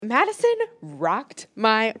Madison rocked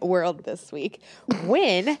my world this week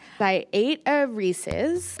when I ate a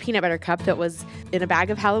Reese's peanut butter cup that was in a bag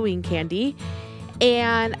of Halloween candy.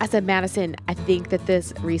 And I said, Madison, I think that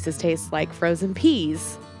this Reese's tastes like frozen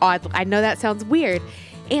peas. I know that sounds weird.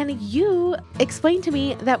 And you explained to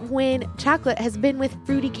me that when chocolate has been with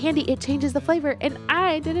fruity candy, it changes the flavor. And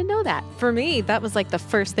I didn't know that. For me, that was like the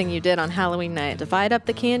first thing you did on Halloween night. Divide up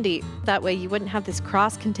the candy. That way you wouldn't have this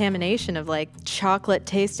cross-contamination of like chocolate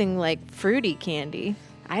tasting like fruity candy.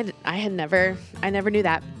 I never knew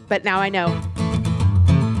that. But now I know.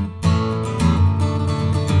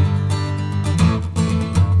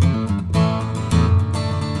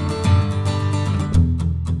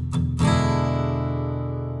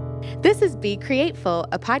 This is Be Createful,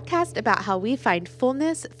 a podcast about how we find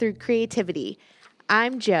fullness through creativity.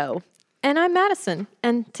 I'm Jo. And I'm Madison.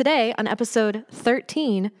 And today on episode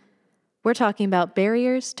 13, we're talking about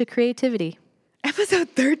barriers to creativity. Episode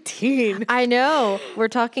 13. I know. We're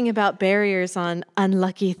talking about barriers on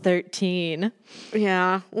Unlucky 13.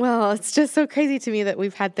 Yeah. Well, it's just so crazy to me that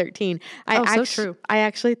we've had 13. So true. I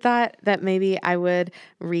actually thought that maybe I would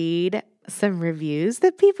read some reviews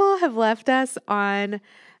that people have left us on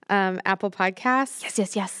Apple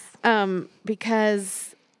Podcasts. Yes.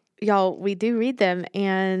 Because y'all, we do read them.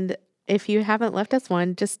 And if you haven't left us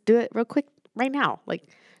one, just do it real quick right now.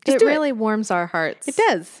 It really warms our hearts. It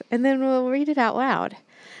does. And then we'll read it out loud.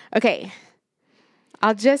 Okay.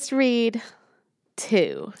 I'll just read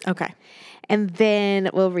 2. Okay. And then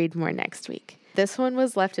we'll read more next week. This one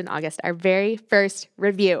was left in August, our very first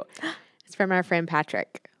review. It's from our friend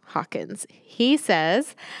Patrick Hawkins. He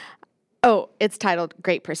says, it's titled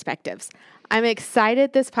Great Perspectives. I'm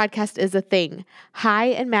excited this podcast is a thing. Hi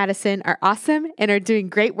and Madison are awesome and are doing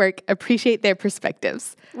great work. Appreciate their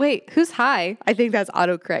perspectives. Wait, who's Hi? I think that's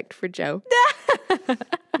autocorrect for Jo.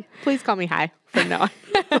 Please call me Hi from now on.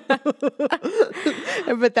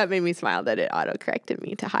 But that made me smile that it autocorrected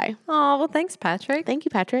me to Hi. Oh, well, thanks, Patrick. Thank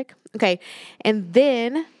you, Patrick. Okay. And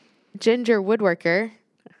then Ginger Woodworker,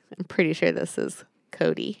 I'm pretty sure this is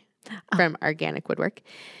Cody from Organic Woodwork.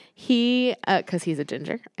 He, because he's a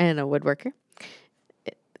ginger and a woodworker,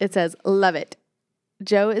 it says, love it.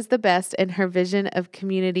 Jo is the best and her vision of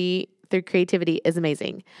community through creativity is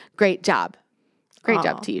amazing. Great job. Great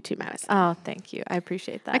job to you too, Madison. Oh, thank you. I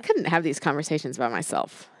appreciate that. I couldn't have these conversations by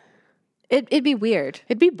myself. It'd be weird.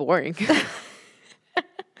 It'd be boring.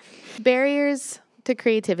 Barriers to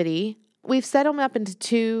creativity. We've set them up into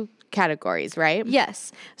 2 categories, right?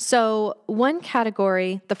 Yes. So one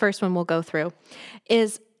category, the first one we'll go through,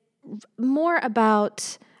 is more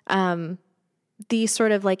about the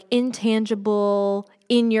sort of like intangible,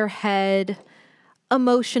 in your head,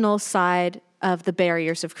 emotional side of the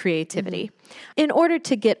barriers of creativity. Mm-hmm. In order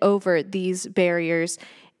to get over these barriers,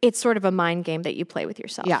 it's sort of a mind game that you play with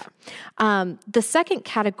yourself. Yeah. The second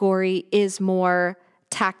category is more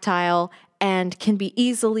tactile and can be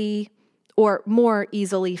easily or more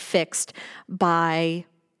easily fixed by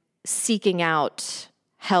seeking out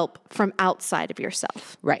help from outside of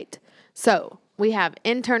yourself. Right. So we have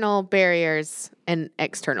internal barriers and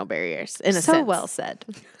external barriers in a sense. So well said.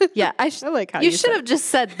 Yeah. I like how you should have just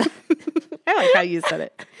said that. I like how you said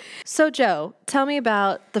it. So Jo, tell me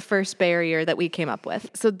about the first barrier that we came up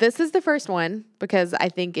with. So this is the first one because I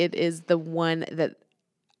think it is the one that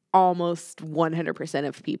almost 100%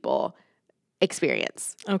 of people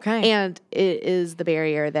experience. Okay. And it is the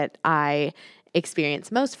barrier that I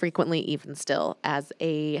experience most frequently, even still, as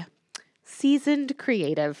a seasoned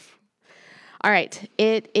creative. All right.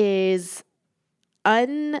 It is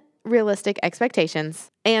unrealistic expectations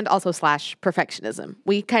and also / perfectionism.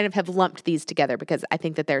 We kind of have lumped these together because I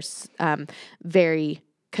think that they're very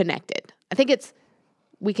connected. I think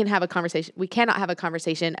we can have a conversation. We cannot have a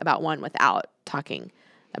conversation about one without talking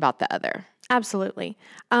about the other. Absolutely.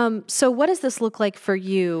 So what does this look like for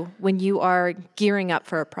you when you are gearing up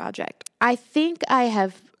for a project? I think I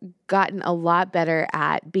have gotten a lot better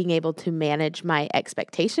at being able to manage my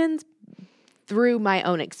expectations through my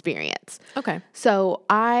own experience. Okay. So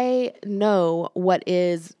I know what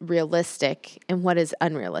is realistic and what is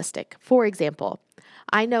unrealistic. For example,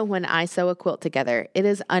 I know when I sew a quilt together, it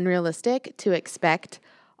is unrealistic to expect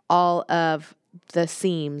all of the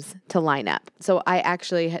seams to line up. So I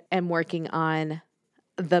actually am working on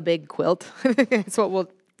the big quilt. It's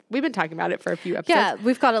what we've been talking about it for a few episodes. Yeah,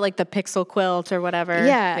 we've got it like the pixel quilt or whatever.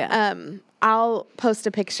 Yeah. I'll post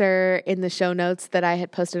a picture in the show notes that I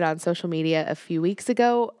had posted on social media a few weeks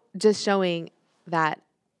ago, just showing that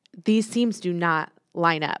these seams do not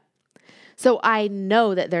line up. So I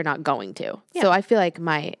know that they're not going to. Yeah. So I feel like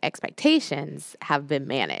my expectations have been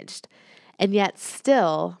managed. And yet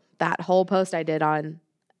still, that whole post I did on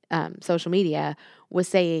social media was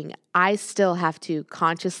saying, I still have to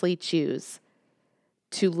consciously choose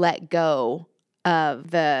to let go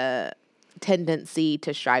of the tendency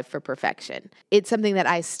to strive for perfection. It's something that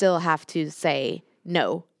I still have to say,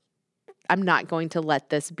 no, I'm not going to let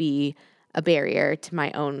this be a barrier to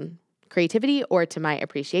my own creativity or to my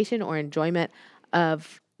appreciation or enjoyment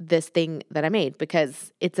of this thing that I made,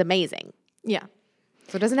 because it's amazing. Yeah.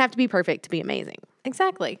 So it doesn't have to be perfect to be amazing.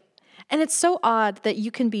 Exactly. And it's so odd that you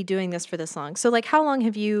can be doing this for this long. So like, how long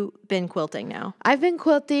have you been quilting now? I've been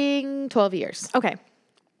quilting 12 years. Okay.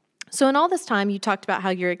 So in all this time, you talked about how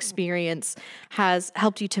your experience has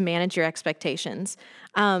helped you to manage your expectations.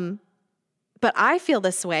 But I feel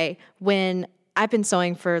this way when I've been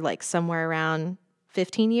sewing for like somewhere around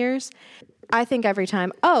 15 years. I think every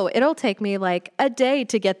time, oh, it'll take me like a day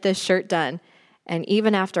to get this shirt done. And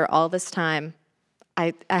even after all this time,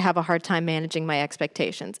 I have a hard time managing my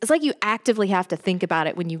expectations. It's like you actively have to think about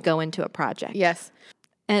it when you go into a project. Yes.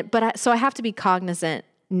 So I have to be cognizant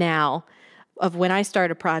now of when I start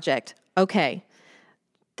a project. Okay,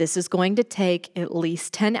 this is going to take at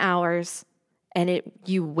least 10 hours, and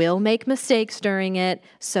you will make mistakes during it.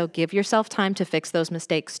 So give yourself time to fix those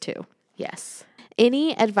mistakes too. Yes.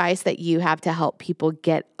 Any advice that you have to help people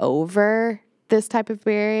get over this type of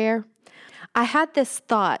barrier? I had this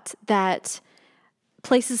thought that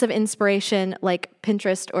places of inspiration like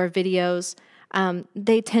Pinterest or videos,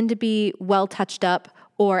 they tend to be well touched up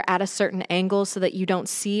or at a certain angle so that you don't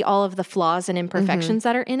see all of the flaws and imperfections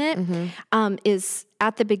that are in it, is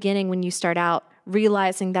at the beginning when you start out,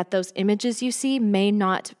 realizing that those images you see may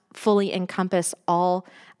not fully encompass all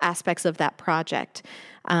aspects of that project.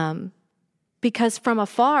 Because from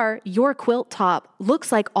afar, your quilt top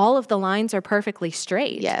looks like all of the lines are perfectly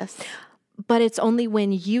straight. Yes. But it's only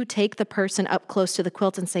when you take the person up close to the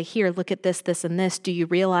quilt and say, here, look at this, this, and this, do you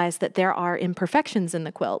realize that there are imperfections in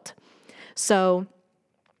the quilt. So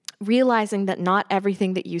realizing that not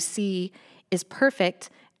everything that you see is perfect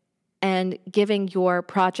and giving your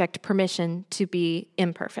project permission to be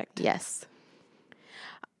imperfect. Yes.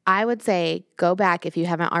 I would say go back if you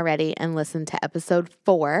haven't already and listen to episode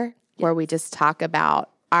 4, where we just talk about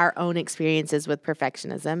our own experiences with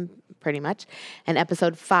perfectionism, pretty much. And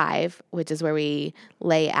episode 5, which is where we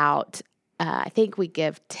lay out, I think we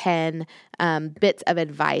give 10 bits of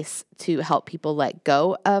advice to help people let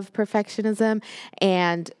go of perfectionism.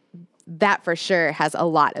 And that for sure has a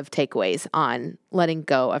lot of takeaways on letting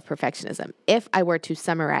go of perfectionism. If I were to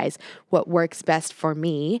summarize what works best for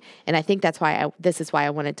me, and I think this is why I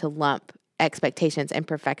wanted to lump expectations and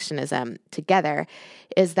perfectionism together,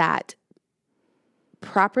 is that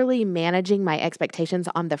properly managing my expectations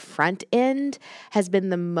on the front end has been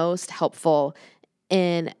the most helpful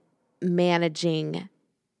in managing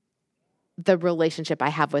the relationship I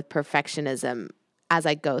have with perfectionism as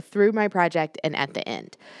I go through my project and at the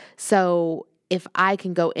end. So if I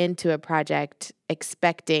can go into a project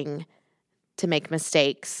expecting to make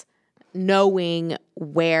mistakes, knowing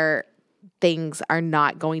where things are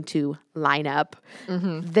not going to line up,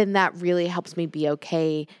 then that really helps me be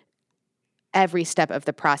okay every step of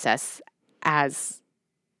the process, as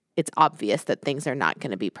it's obvious that things are not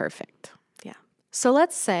going to be perfect. Yeah. So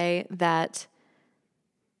let's say that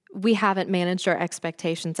we haven't managed our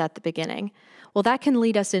expectations at the beginning. Well, that can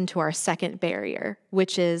lead us into our second barrier,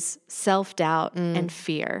 which is self-doubt and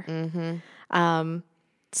fear.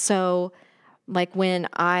 So like when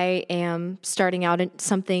I am starting out in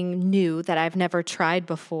something new that I've never tried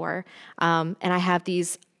before, and I have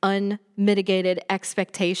these unmitigated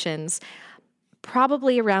expectations,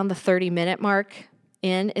 probably around the 30-minute mark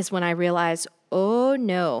in is when I realize, oh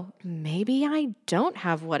no, maybe I don't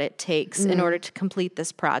have what it takes in order to complete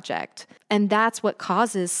this project. And that's what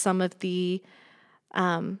causes some of the,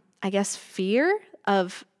 fear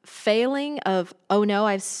of failing, of, oh no,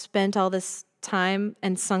 I've spent all this time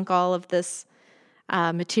and sunk all of this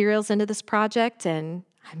materials into this project and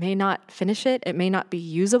I may not finish it. It may not be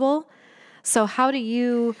usable. So how do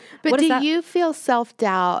you... But do you feel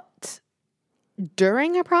self-doubt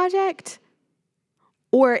during a project,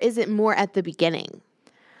 or is it more at the beginning?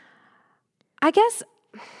 I guess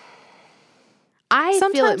I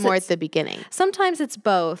feel it more at the beginning. Sometimes it's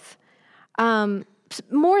both. I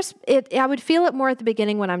would feel it more at the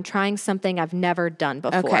beginning when I'm trying something I've never done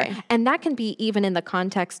before. Okay. And that can be even in the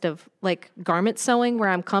context of like garment sewing where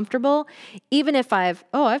I'm comfortable, even if I've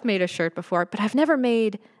made a shirt before, but I've never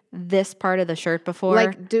made this part of the shirt before.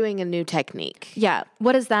 Like doing a new technique. Yeah.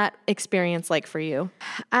 What is that experience like for you?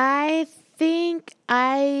 I think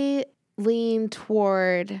I lean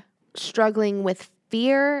toward struggling with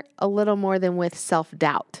fear a little more than with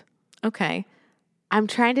self-doubt. Okay. I'm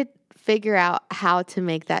trying to figure out how to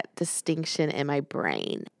make that distinction in my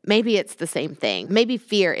brain. Maybe it's the same thing. Maybe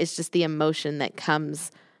fear is just the emotion that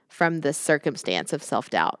comes from the circumstance of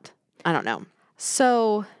self-doubt. I don't know.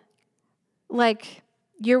 So, like,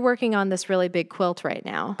 you're working on this really big quilt right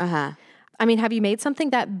now. Uh-huh. I mean, have you made something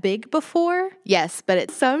that big before? Yes, but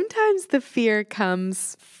sometimes the fear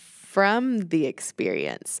comes from the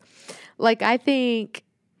experience. Like, I think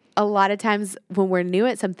a lot of times when we're new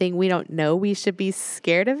at something, we don't know we should be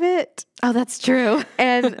scared of it. Oh, that's true.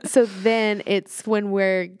 And so then it's when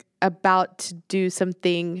we're about to do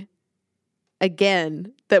something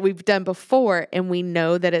again that we've done before and we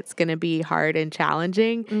know that it's going to be hard and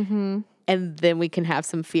challenging. Mm-hmm. And then we can have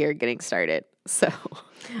some fear getting started. So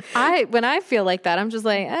when I feel like that, I'm just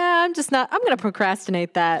like, I'm going to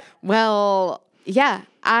procrastinate that. well, yeah,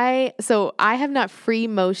 I have not free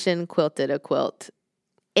motion quilted a quilt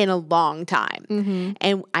in a long time. Mm-hmm.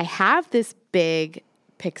 And I have this big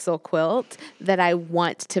pixel quilt that I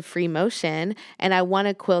want to free motion, and I want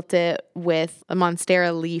to quilt it with a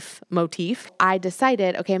Monstera leaf motif. I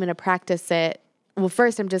decided, okay, I'm going to practice it. Well,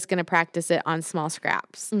 first I'm just going to practice it on small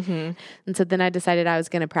scraps. Mm-hmm. And so then I decided I was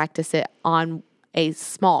going to practice it on a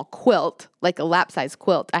small quilt, like a lap size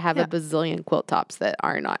quilt. I have a bazillion quilt tops that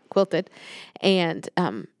are not quilted. And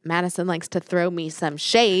Madison likes to throw me some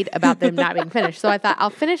shade about them not being finished. So I thought I'll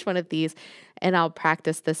finish one of these and I'll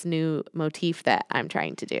practice this new motif that I'm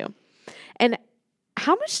trying to do. And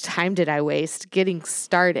how much time did I waste getting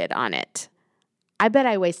started on it? I bet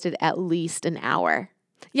I wasted at least an hour.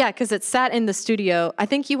 Yeah, because it sat in the studio. I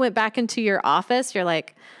think you went back into your office. You're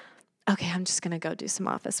like, okay, I'm just going to go do some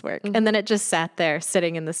office work. Mm-hmm. And then it just sat there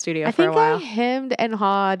sitting in the studio for a while. I think I hemmed and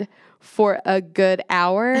hawed for a good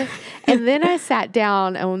hour. And then I sat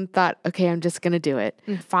down and thought, okay, I'm just going to do it.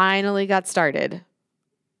 Mm-hmm. Finally got started.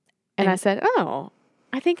 And I said, oh,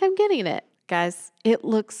 I think I'm getting it. Guys, it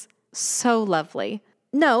looks so lovely.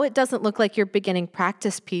 No, it doesn't look like your beginning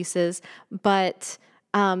practice pieces, but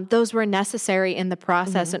those were necessary in the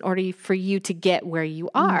process mm-hmm. in order for you to get where you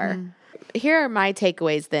are. Mm-hmm. Here are my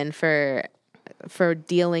takeaways then for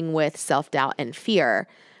dealing with self-doubt and fear.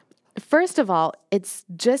 First of all, it's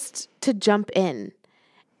just to jump in.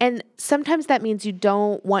 And sometimes that means you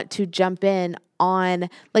don't want to jump in on,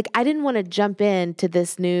 like I didn't want to jump into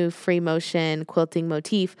this new free motion quilting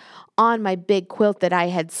motif on my big quilt that I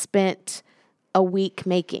had spent a week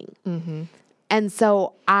making. Mm-hmm. And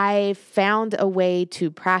so I found a way to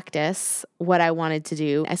practice what I wanted to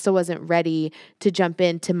do. I still wasn't ready to jump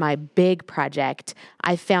into my big project.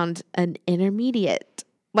 I found an intermediate.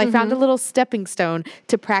 I mm-hmm. found a little stepping stone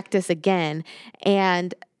to practice again.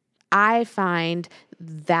 And I find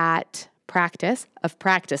that practice of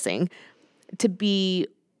practicing to be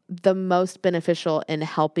the most beneficial in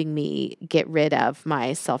helping me get rid of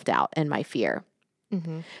my self-doubt and my fear.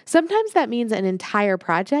 Mm-hmm. Sometimes that means an entire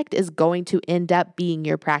project is going to end up being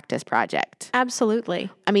your practice project. Absolutely.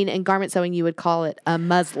 I mean, in garment sewing, you would call it a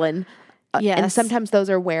muslin. Yes. And sometimes those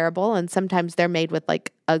are wearable and sometimes they're made with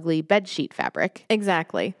like ugly bedsheet fabric.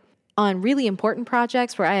 Exactly. On really important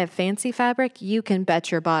projects where I have fancy fabric, you can bet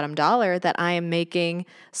your bottom dollar that I am making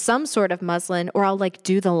some sort of muslin, or I'll like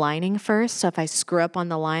do the lining first. So if I screw up on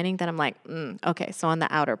the lining, then I'm like, okay, so on the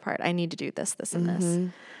outer part, I need to do this, and mm-hmm.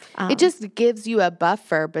 this. It just gives you a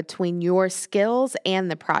buffer between your skills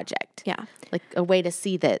and the project. Yeah. Like a way to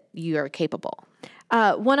see that you are capable.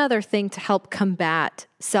 One other thing to help combat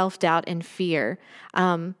self-doubt and fear,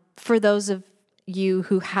 for those of you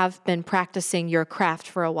who have been practicing your craft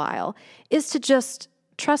for a while, is to just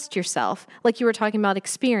trust yourself. Like you were talking about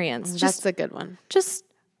experience. That's a good one. Just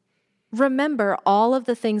remember all of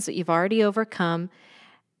the things that you've already overcome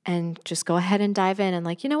and just go ahead and dive in and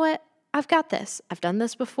like, you know what? I've got this. I've done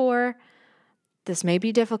this before. This may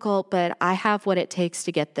be difficult, but I have what it takes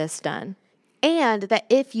to get this done. And that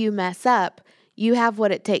if you mess up, you have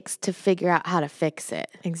what it takes to figure out how to fix it.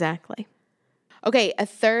 Exactly. Okay, a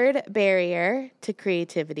third barrier to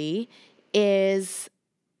creativity is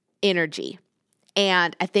energy.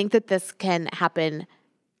 And I think that this can happen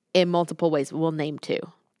in multiple ways. We'll name two.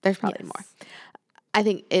 There's probably more. I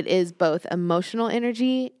think it is both emotional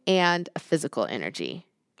energy and physical energy.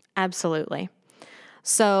 Absolutely.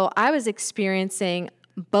 So I was experiencing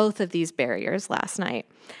both of these barriers last night.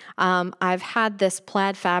 I've had this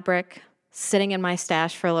plaid fabric sitting in my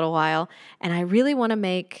stash for a little while, and I really want to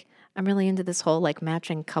make, I'm really into this whole like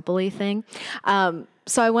matching couple-y thing.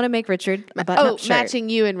 So I want to make Richard a button-up shirt. Matching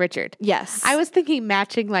you and Richard. Yes. I was thinking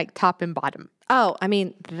matching like top and bottom. Oh, I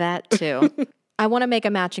mean, that too. I want to make a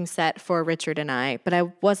matching set for Richard and I, but I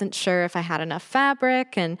wasn't sure if I had enough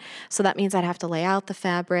fabric, and so that means I'd have to lay out the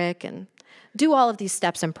fabric, and do all of these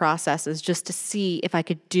steps and processes just to see if I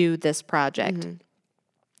could do this project.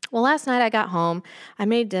 Well, last night I got home, I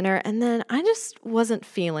made dinner, and then I just wasn't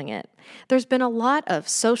feeling it. There's been a lot of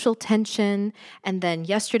social tension, and then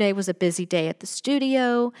yesterday was a busy day at the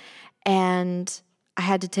studio, and I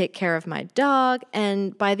had to take care of my dog,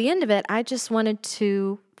 and by the end of it, I just wanted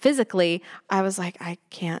to, physically, I was like, I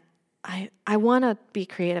can't. I want to be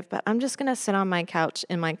creative, but I'm just going to sit on my couch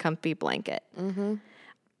in my comfy blanket.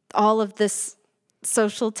 All of this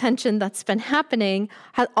social tension that's been happening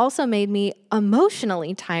has also made me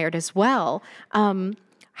emotionally tired as well.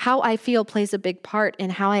 How I feel plays a big part in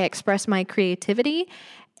how I express my creativity.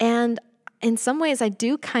 And in some ways, I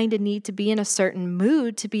do kind of need to be in a certain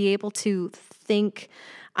mood to be able to think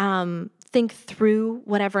through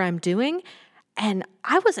whatever I'm doing. And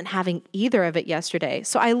I wasn't having either of it yesterday.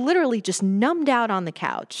 So I literally just numbed out on the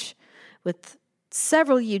couch with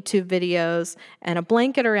several YouTube videos and a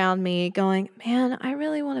blanket around me going, man, I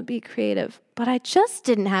really want to be creative, but I just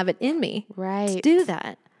didn't have it in me to do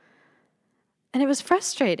that. And it was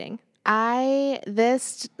frustrating.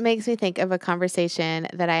 This makes me think of a conversation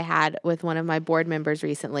that I had with one of my board members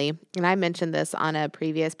recently. And I mentioned this on a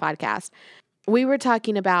previous podcast. We were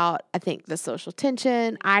talking about, I think, the social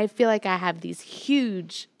tension. I feel like I have these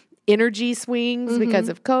huge energy swings because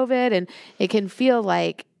of COVID, and it can feel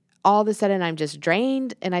like all of a sudden I'm just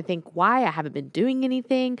drained, and I think why I haven't been doing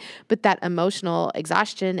anything, but that emotional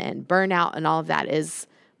exhaustion and burnout and all of that is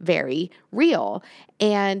very real.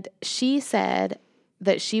 And she said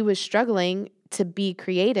that she was struggling to be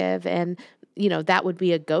creative, and, that would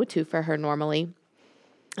be a go-to for her normally.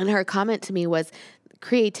 And her comment to me was,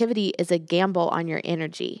 creativity is a gamble on your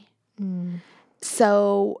energy.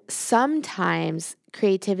 So sometimes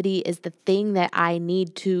creativity is the thing that I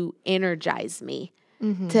need to energize me.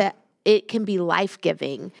 It can be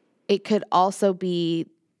life-giving. It could also be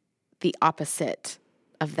the opposite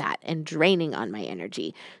of that and draining on my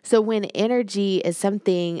energy. So when energy is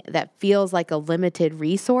something that feels like a limited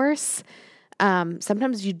resource,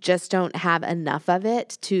 sometimes you just don't have enough of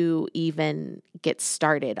it to even get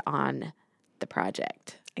started on the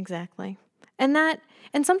project. Exactly. And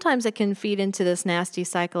sometimes it can feed into this nasty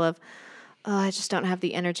cycle of, oh, I just don't have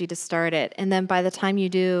the energy to start it. And then by the time you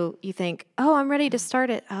do, you think, oh, I'm ready to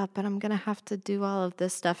start it, but I'm going to have to do all of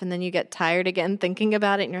this stuff. And then you get tired again thinking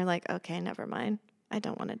about it, and you're like, okay, never mind. I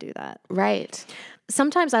don't want to do that. Right.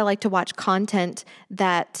 Sometimes I like to watch content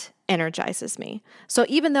that energizes me. So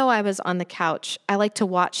even though I was on the couch, I like to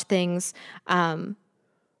watch things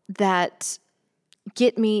that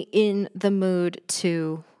get me in the mood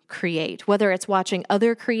to create, whether it's watching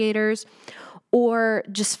other creators or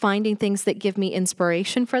just finding things that give me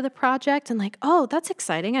inspiration for the project and like, oh, that's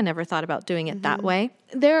exciting. I never thought about doing it that way.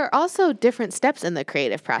 There are also different steps in the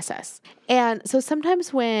creative process. And so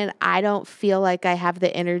sometimes when I don't feel like I have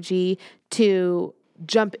the energy to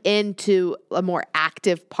jump into a more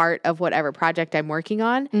active part of whatever project I'm working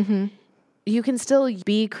on, you can still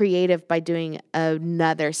be creative by doing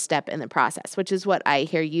another step in the process, which is what I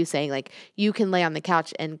hear you saying. Like, you can lay on the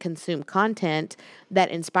couch and consume content that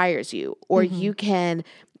inspires you, or you can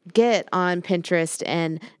get on Pinterest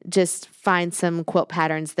and just find some quilt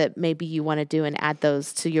patterns that maybe you want to do and add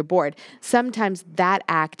those to your board. Sometimes that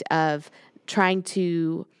act of trying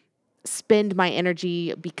to spend my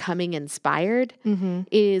energy becoming inspired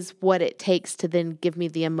is what it takes to then give me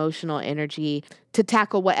the emotional energy to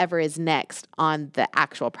tackle whatever is next on the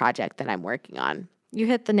actual project that I'm working on. You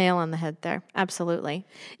hit the nail on the head there. Absolutely.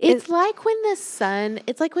 It's like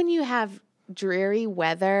when you have dreary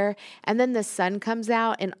weather and then the sun comes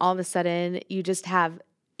out and all of a sudden you just have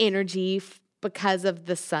energy because of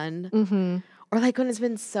the sun. Or like when it's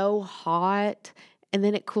been so hot and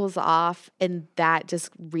then it cools off, and that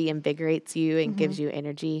just reinvigorates you and gives you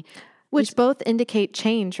energy. Which both indicate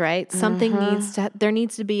change, right? There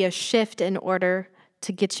needs to be a shift in order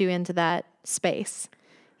to get you into that space.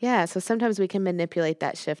 Yeah, so sometimes we can manipulate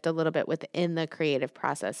that shift a little bit within the creative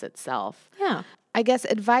process itself. Yeah. I guess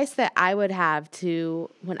advice that I would have to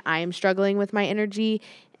when I am struggling with my energy,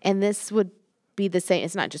 and this would be the same.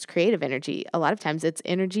 It's not just creative energy. A lot of times it's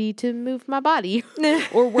energy to move my body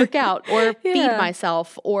or work out or feed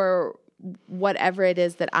myself or whatever it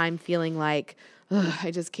is that I'm feeling like, I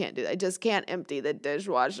just can't do that. I just can't empty the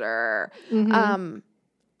dishwasher.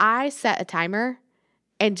 I set a timer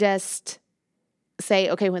and just say,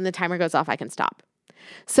 okay, when the timer goes off, I can stop.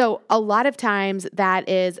 So a lot of times that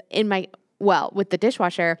is with the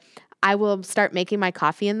dishwasher, I will start making my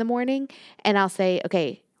coffee in the morning and I'll say,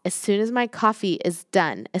 okay, as soon as my coffee is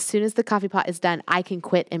done, as soon as the coffee pot is done, I can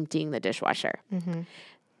quit emptying the dishwasher.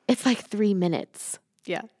 It's like 3 minutes.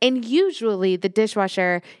 Yeah. And usually the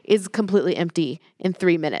dishwasher is completely empty in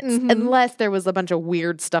 3 minutes, unless there was a bunch of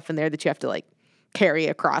weird stuff in there that you have to like carry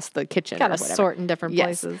across the kitchen Got or to whatever. sort in different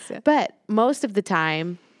Yes. places. Yeah. But most of the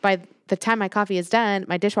time, by the time my coffee is done,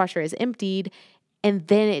 my dishwasher is emptied. And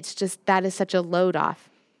then it's just, that is such a load off.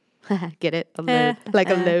 Get it? A load, like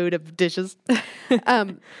a load of dishes.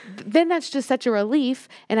 Then that's just such a relief,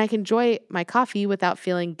 and I can enjoy my coffee without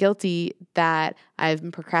feeling guilty that I've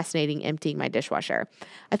been procrastinating emptying my dishwasher.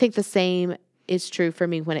 I think the same is true for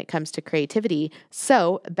me when it comes to creativity.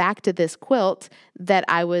 So back to this quilt that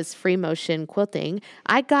I was free motion quilting,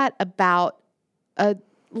 I got about a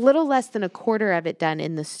little less than a quarter of it done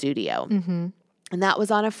in the studio. And that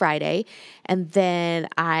was on a Friday. And then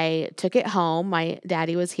I took it home. My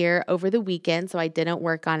daddy was here over the weekend, so I didn't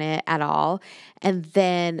work on it at all. And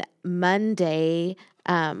then Monday,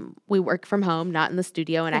 we worked from home, not in the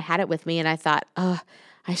studio, and I had it with me. And I thought, oh,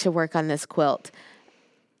 I should work on this quilt.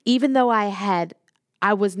 Even though I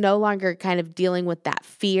was no longer kind of dealing with that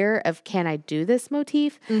fear of, can I do this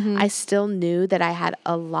motif? I still knew that I had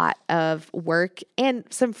a lot of work and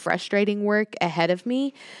some frustrating work ahead of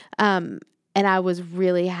me. And I was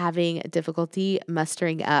really having difficulty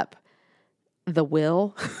mustering up the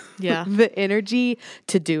will, the energy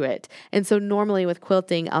to do it. And so normally with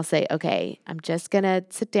quilting, I'll say, okay, I'm just going to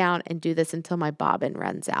sit down and do this until my bobbin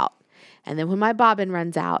runs out. And then when my bobbin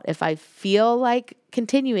runs out, if I feel like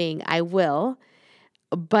continuing, I will.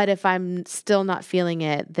 But if I'm still not feeling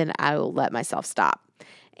it, then I will let myself stop.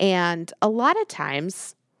 And a lot of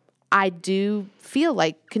times I do feel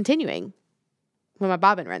like continuing when my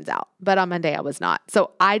bobbin runs out. But on Monday, I was not.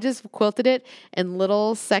 So I just quilted it in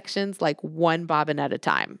little sections, like one bobbin at a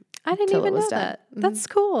time. I didn't even know that. That's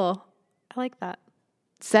cool. I like that.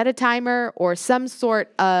 Set a timer or some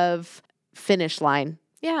sort of finish line.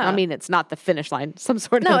 Yeah. I mean, it's not the finish line. Some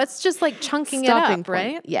sort No, of it's just like chunking it stopping up, point.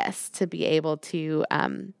 right? Yes, to be able to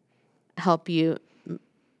help you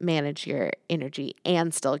manage your energy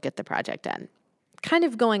and still get the project done. Kind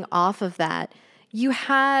of going off of that, you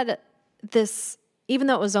had this, even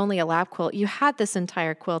though it was only a lap quilt, you had this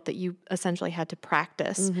entire quilt that you essentially had to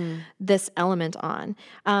practice this element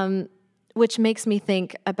on, which makes me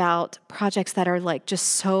think about projects that are like just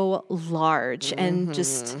so large and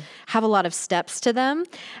just have a lot of steps to them.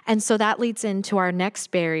 And so that leads into our next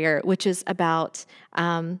barrier, which is about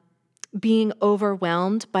being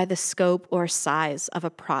overwhelmed by the scope or size of a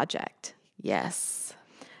project. Yes.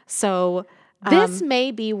 So This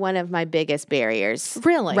may be one of my biggest barriers.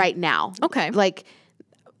 Really? Right now. Okay. Like,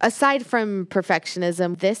 aside from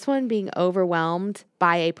perfectionism, this one being overwhelmed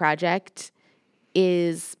by a project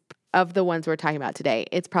is, of the ones we're talking about today,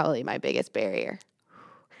 it's probably my biggest barrier.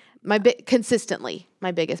 Consistently,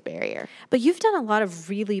 my biggest barrier. But you've done a lot of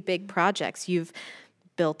really big projects. You've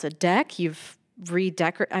built a deck, you've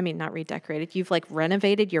not redecorated, you've like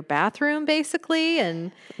renovated your bathroom basically,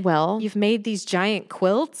 and Well, you've made these giant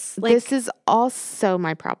quilts. this is also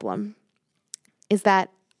my problem, is that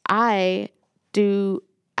I do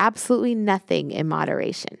absolutely nothing in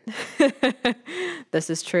moderation. This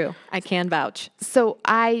is true. I can vouch. So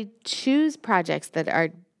I choose projects that are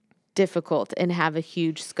difficult and have a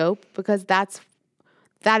huge scope because that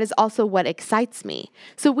is also what excites me.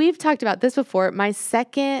 So we've talked about this before. My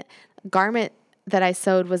second garment that I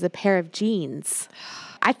sewed was a pair of jeans.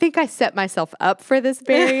 I think I set myself up for this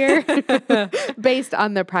barrier based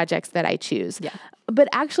on the projects that I choose. Yeah. But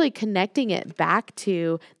actually connecting it back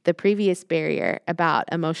to the previous barrier about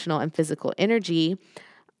emotional and physical energy,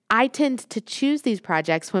 I tend to choose these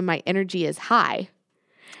projects when my energy is high.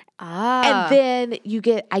 And then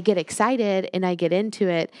I get excited and I get into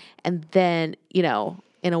it. And then,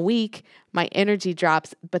 in a week, my energy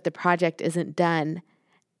drops, but the project isn't done.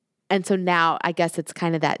 And so now I guess it's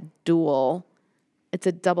kind of that it's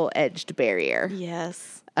a double-edged barrier.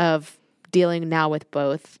 Yes. Of dealing now with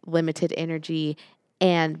both limited energy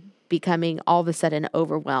and becoming all of a sudden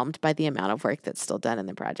overwhelmed by the amount of work that's still done in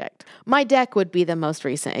the project. My deck would be the most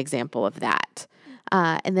recent example of that.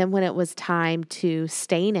 And then when it was time to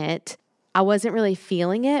stain it, I wasn't really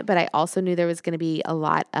feeling it, but I also knew there was going to be a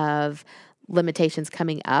lot of limitations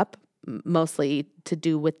coming up, mostly to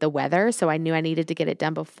do with the weather. So I knew I needed to get it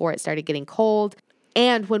done before it started getting cold.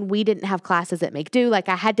 And when we didn't have classes at Make Do, I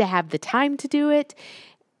had to have the time to do it.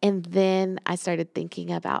 And then I started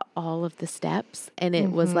thinking about all of the steps, and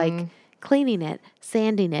it was like cleaning it,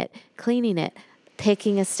 sanding it, cleaning it,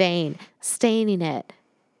 picking a stain, staining it,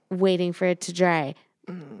 waiting for it to dry,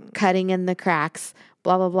 cutting in the cracks,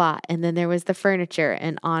 blah, blah, blah. And then there was the furniture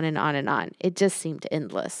and on and on and on. It just seemed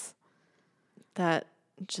endless. That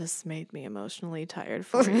just made me emotionally tired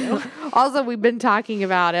for you. Also, we've been talking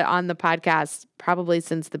about it on the podcast probably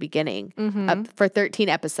since the beginning. For 13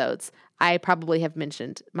 episodes, I probably have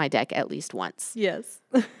mentioned my deck at least once. Yes.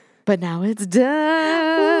 But now it's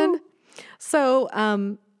done.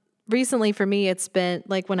 So, recently for me, it's been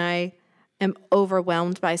like when I am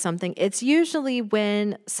overwhelmed by something, it's usually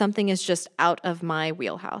when something is just out of my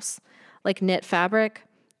wheelhouse, like knit fabric.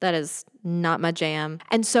 That is not my jam.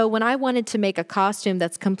 And so when I wanted to make a costume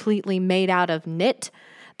that's completely made out of knit,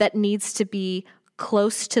 that needs to be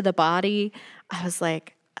close to the body, I was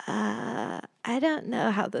like, I don't know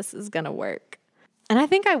how this is going to work. And I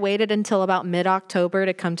think I waited until about mid-October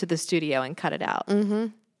to come to the studio and cut it out.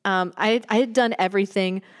 I had done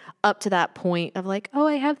everything up to that point of like, oh,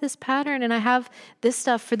 I have this pattern and I have this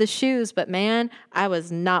stuff for the shoes. But man, I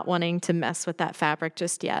was not wanting to mess with that fabric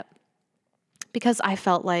just yet, because I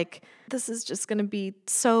felt like this is just going to be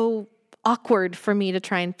so awkward for me to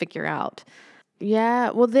try and figure out.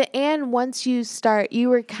 Yeah. Well, and once you start, you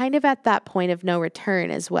were kind of at that point of no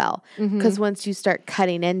return as well. Because once you start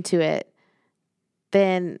cutting into it,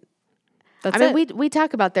 then, we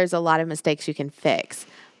talk about there's a lot of mistakes you can fix,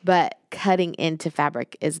 but cutting into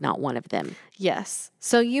fabric is not one of them. Yes.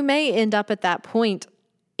 So you may end up at that point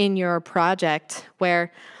in your project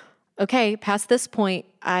where, okay, past this point,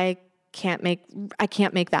 I can't make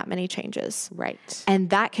that many changes. Right. And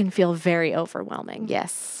that can feel very overwhelming.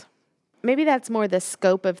 Yes. Maybe that's more the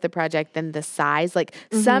scope of the project than the size. Like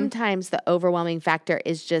sometimes the overwhelming factor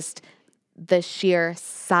is just the sheer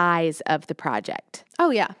size of the project. Oh,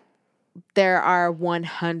 yeah. There are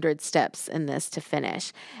 100 steps in this to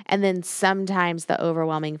finish. And then sometimes the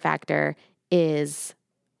overwhelming factor is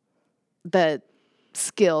the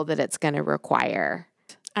skill that it's going to require.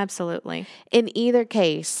 Absolutely. In either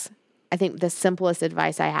case, I think the simplest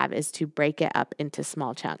advice I have is to break it up into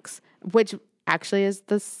small chunks, which actually is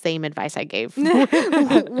the same advice I gave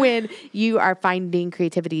when you are finding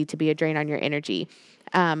creativity to be a drain on your energy.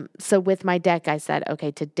 So with my deck, I said,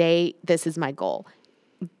 okay, today, this is my goal.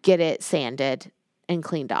 Get it sanded and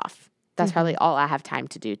cleaned off. That's probably all I have time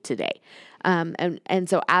to do today. And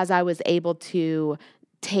so as I was able to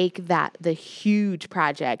take the huge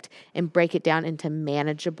project and break it down into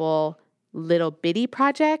manageable little bitty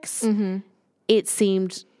projects, it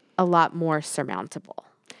seemed a lot more surmountable.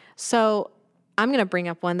 So I'm going to bring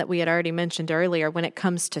up one that we had already mentioned earlier when it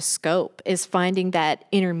comes to scope, is finding that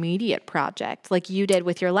intermediate project like you did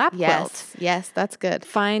with your lap quilt. Yes, that's good.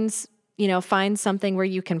 Find something where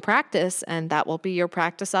you can practice, and that will be your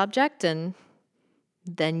practice object. And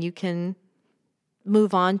then you can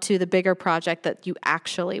move on to the bigger project that you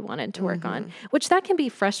actually wanted to work on, which that can be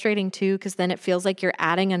frustrating too, because then it feels like you're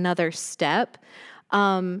adding another step.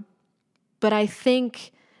 But I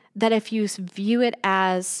think that if you view it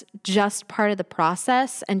as just part of the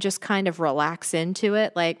process and just kind of relax into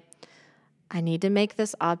it, like, I need to make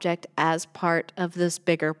this object as part of this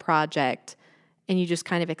bigger project, and you just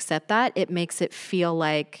kind of accept that, it makes it feel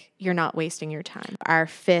like you're not wasting your time. Our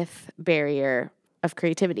fifth barrier of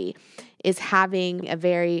creativity is having a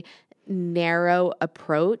very narrow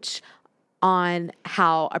approach on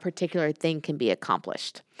how a particular thing can be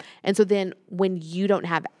accomplished. And so then when you don't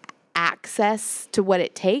have access to what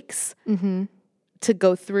it takes to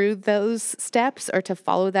go through those steps or to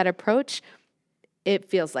follow that approach, it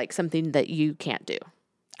feels like something that you can't do.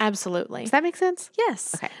 Absolutely. Does that make sense?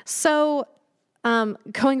 Yes. Okay. So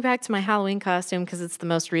going back to my Halloween costume, because it's the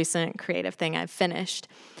most recent creative thing I've finished,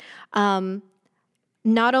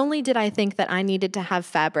 not only did I think that I needed to have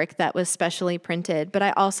fabric that was specially printed, but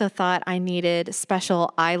I also thought I needed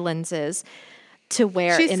special eye lenses to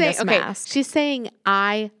wear this mask. She's saying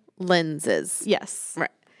eye lenses. Yes. Right.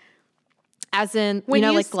 As in,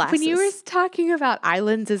 like glasses. When you were talking about eye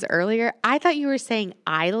lenses earlier, I thought you were saying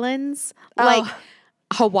islands. Oh. Like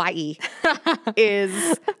Hawaii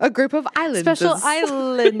is a group of islands. Special eye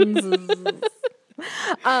lenses.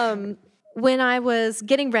 When I was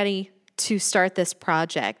getting ready to start this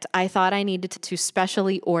project, I thought I needed to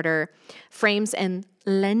specially order frames and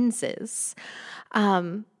lenses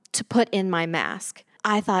to put in my mask.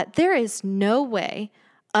 I thought there is no way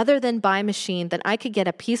other than by machine that I could get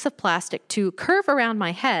a piece of plastic to curve around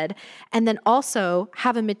my head and then also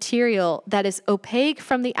have a material that is opaque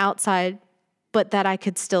from the outside, but that I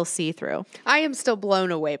could still see through. I am still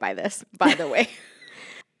blown away by this, by the way.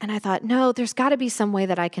 And I thought, no, there's got to be some way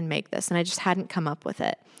that I can make this. And I just hadn't come up with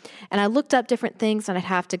it. And I looked up different things, and I'd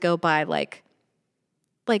have to go by like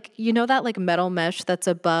that like metal mesh that's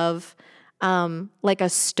above like a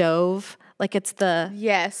stove. Like it's the...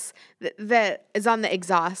 Yes, that is on the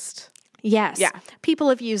exhaust. Yes. Yeah. People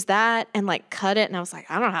have used that and like cut it. And I was like,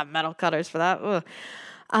 I don't have metal cutters for that. Ugh.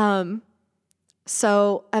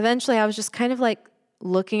 So eventually I was just kind of like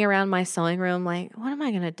looking around my sewing room, like, what am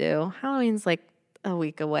I going to do? Halloween's like a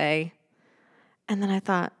week away. And then I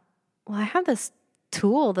thought, well, I have this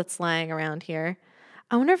tool that's lying around here.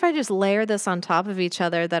 I wonder if I just layer this on top of each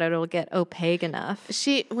other that it'll get opaque enough.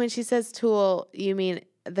 When she says tool, you mean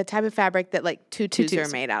the type of fabric that like tutus are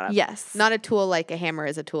made out of? Yes. Not a tool like a hammer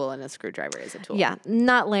is a tool and a screwdriver is a tool. Yeah,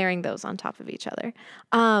 not layering those on top of each other.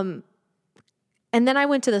 And then I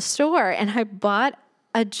went to the store and I bought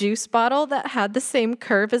a juice bottle that had the same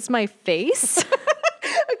curve as my face.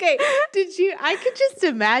 Okay, I could just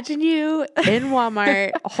imagine you in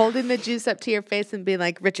Walmart holding the juice up to your face and being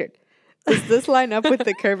like, Richard, does this line up with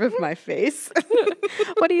the curve of my face?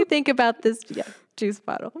 What do you think about this juice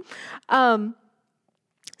bottle?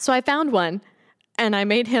 So I found one and I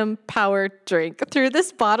made him power drink through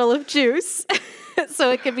this bottle of juice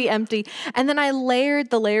so it could be empty. And then I layered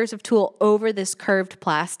the layers of tulle over this curved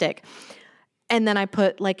plastic. And then I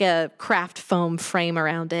put like a craft foam frame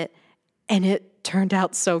around it and it turned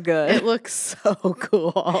out so good. It looks so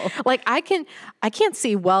cool. Like I can't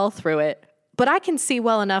see well through it, but I can see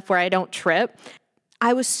well enough where I don't trip.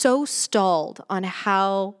 I was so stalled on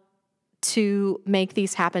how to make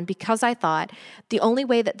these happen because I thought the only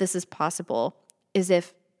way that this is possible is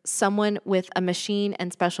if someone with a machine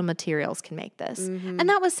and special materials can make this. Mm-hmm. And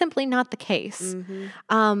that was simply not the case.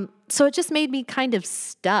 Mm-hmm. So it just made me kind of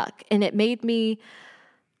stuck, and it made me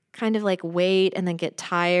kind of like wait and then get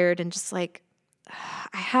tired and just like,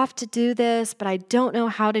 I have to do this, but I don't know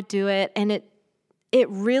how to do it. And it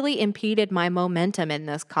really impeded my momentum in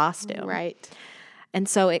this costume. Right. And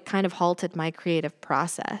so it kind of halted my creative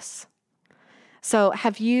process. So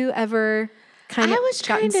have you ever kind of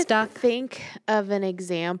gotten stuck? To think of an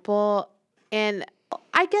example, and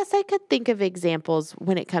I guess I could think of examples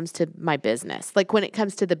when it comes to my business, like when it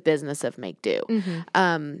comes to the business of Make Do.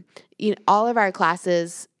 Mm-hmm. All of our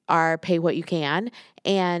classes are pay what you can,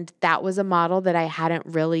 and that was a model that I hadn't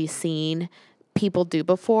really seen people do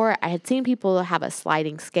before. I had seen people have a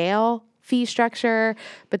sliding scale fee structure,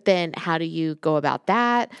 but then how do you go about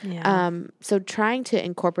that? Yeah. So trying to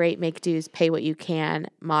incorporate Make Do's pay what you can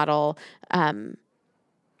model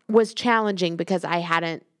was challenging because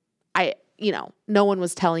no one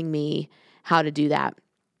was telling me how to do that.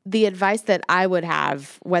 The advice that I would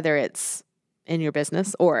have, whether it's in your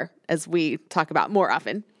business or, as we talk about more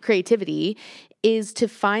often, creativity, is to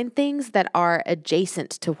find things that are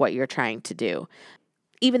adjacent to what you're trying to do.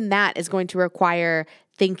 Even that is going to require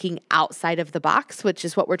thinking outside of the box, which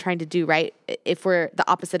is what we're trying to do, right? If we're the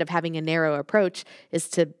opposite of having a narrow approach is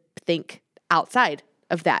to think outside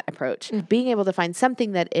of that approach. Mm. Being able to find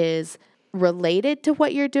something that is related to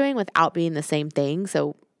what you're doing without being the same thing.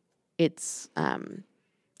 So it's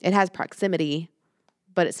it has proximity,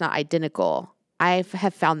 but it's not identical. I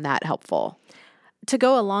have found that helpful. To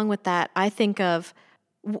go along with that, I think of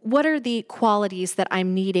what are the qualities that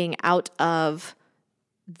I'm needing out of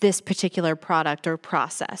this particular product or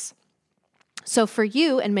process. So for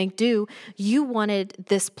you and Make Do, you wanted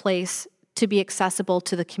this place to be accessible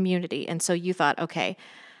to the community. And so you thought, okay,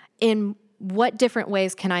 in what different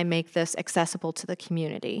ways can I make this accessible to the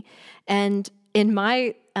community? And in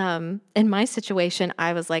my situation,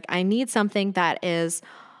 I was like, I need something that is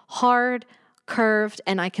hard, curved,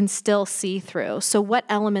 and I can still see through. So what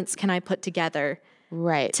elements can I put together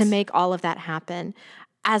to make all of that happen?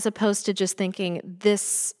 As opposed to just thinking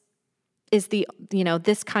this is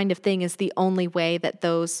this kind of thing is the only way that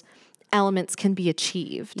those elements can be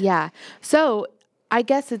achieved. Yeah. So I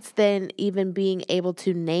guess it's then even being able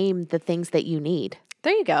to name the things that you need.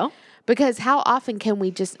 There you go. Because how often can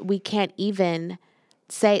we can't even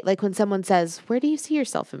say, like when someone says, where do you see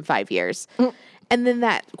yourself in 5 years? Mm. And then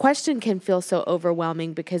that question can feel so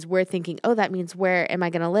overwhelming because we're thinking, oh, that means where am I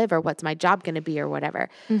going to live or what's my job going to be or whatever.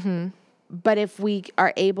 Mm-hmm. But if we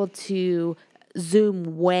are able to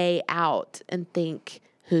zoom way out and think,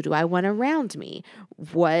 who do I want around me?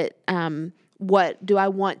 What do I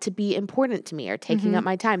want to be important to me or taking up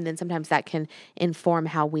my time? Then sometimes that can inform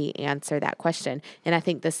how we answer that question. And I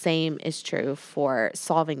think the same is true for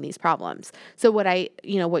solving these problems. So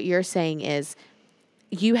what you're saying is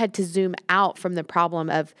you had to zoom out from the problem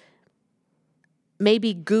of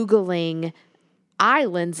maybe Googling eye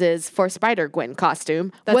lenses for Spider-Gwen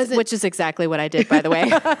costume. Which is exactly what I did, by the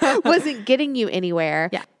way. Wasn't getting you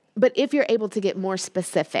anywhere. Yeah. But if you're able to get more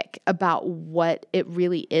specific about what it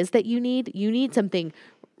really is that you need something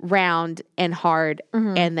round and hard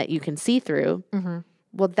and that you can see through. Mm-hmm.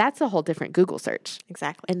 Well, that's a whole different Google search.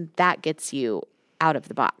 Exactly. And that gets you out of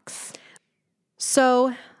the box.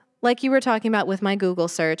 So, like you were talking about with my Google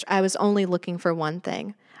search, I was only looking for one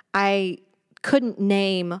thing. I couldn't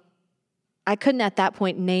at that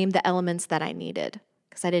point name the elements that I needed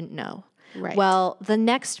because I didn't know. Right. Well, the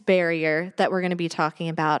next barrier that we're going to be talking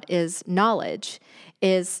about is knowledge.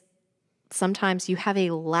 Is sometimes you have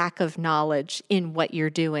a lack of knowledge in what you're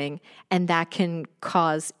doing, and that can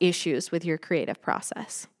cause issues with your creative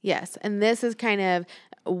process. Yes. And this is kind of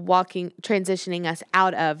transitioning us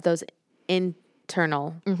out of those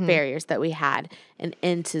internal barriers that we had and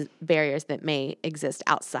into barriers that may exist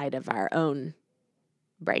outside of our own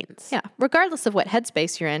brains. Yeah. Regardless of what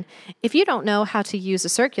headspace you're in, if you don't know how to use a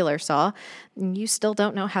circular saw, you still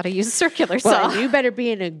don't know how to use a circular saw. Well, you better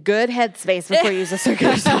be in a good headspace before you use a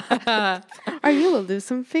circular saw, or you will lose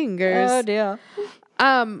some fingers. Oh, dear.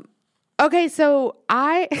 Okay, so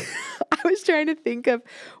I was trying to think of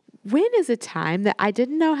when is a time that I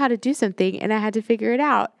didn't know how to do something and I had to figure it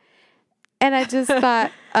out. And I just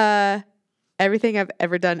thought, everything I've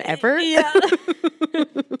ever done ever. Yeah.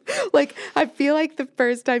 Like, I feel like the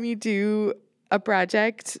first time you do a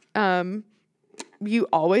project, you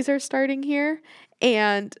always are starting here.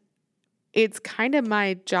 And it's kind of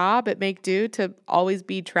my job at Make Do to always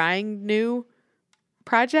be trying new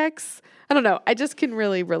projects. I don't know. I just can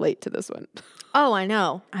really relate to this one. Oh, I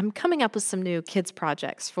know. I'm coming up with some new kids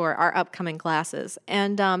projects for our upcoming classes.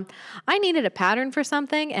 And I needed a pattern for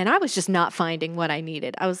something, and I was just not finding what I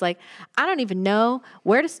needed. I was like, I don't even know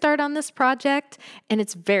where to start on this project, and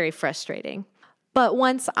it's very frustrating. But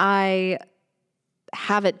once I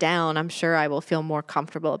have it down, I'm sure I will feel more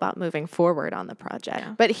comfortable about moving forward on the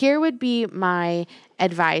project. But here would be my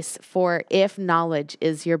advice for if knowledge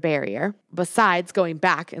is your barrier, besides going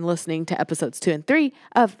back and listening to episodes 2 and 3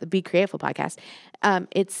 of the Be Creative podcast.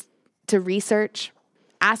 It's to research,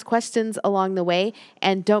 ask questions along the way,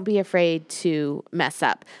 and don't be afraid to mess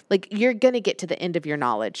up. Like, you're going to get to the end of your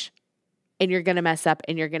knowledge and you're going to mess up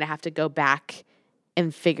and you're going to have to go back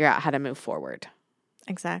and figure out how to move forward.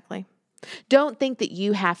 Exactly. Don't think that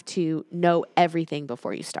you have to know everything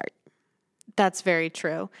before you start. That's very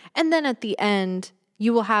true. And then at the end,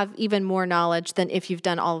 you will have even more knowledge than if you've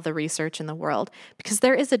done all of the research in the world. Because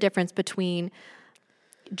there is a difference between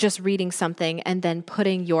just reading something and then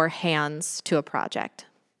putting your hands to a project.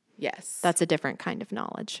 Yes. That's a different kind of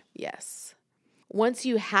knowledge. Yes. Once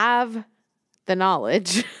you have the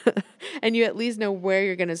knowledge and you at least know where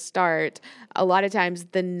you're going to start, a lot of times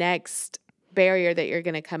the next barrier that you're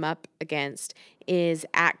going to come up against is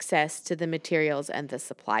access to the materials and the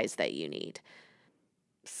supplies that you need.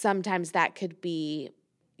 Sometimes that could be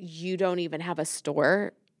you don't even have a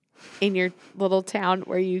store in your little town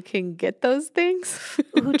where you can get those things.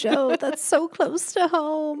 Ooh, Joe, that's so close to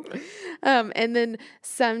home. And then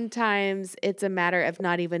sometimes it's a matter of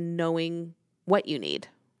not even knowing what you need.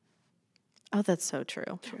 Oh, that's so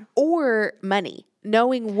true. Or money,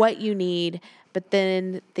 knowing what you need, but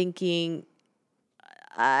then thinking,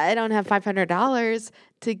 I don't have $500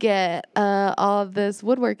 to get all of this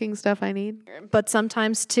woodworking stuff I need. But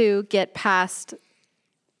sometimes to get past,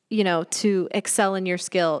 to excel in your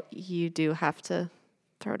skill, you do have to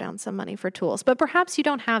throw down some money for tools. But perhaps you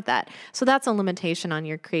don't have that. So that's a limitation on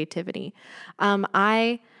your creativity.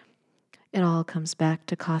 It all comes back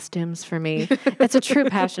to costumes for me. It's a true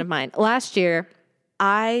passion of mine. Last year,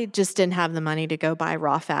 I just didn't have the money to go buy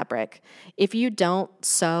raw fabric. If you don't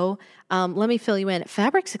sew, let me fill you in.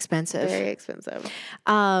 Fabric's expensive. Very expensive.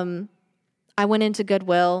 I went into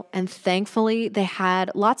Goodwill, and thankfully they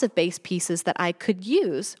had lots of base pieces that I could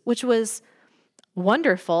use, which was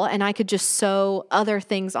wonderful. And I could just sew other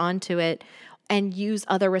things onto it and use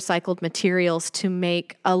other recycled materials to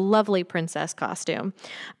make a lovely princess costume.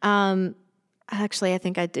 Actually, I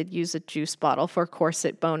think I did use a juice bottle for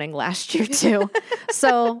corset boning last year too.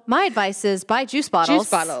 So my advice is buy juice bottles. Juice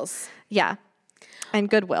bottles. Yeah. And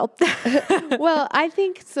Goodwill. Well, I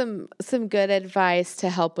think some good advice to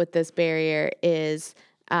help with this barrier is,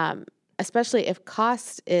 especially if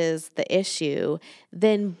cost is the issue,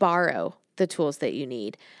 then borrow the tools that you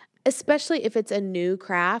need. Especially if it's a new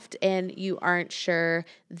craft and you aren't sure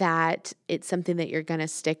that it's something that you're going to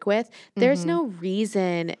stick with. There's no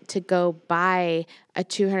reason to go buy a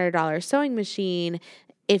 $200 sewing machine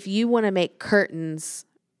if you want to make curtains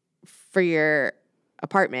for your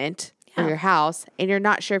apartment or your house and you're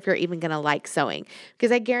not sure if you're even going to like sewing.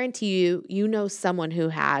 Because I guarantee you know someone who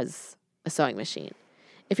has a sewing machine.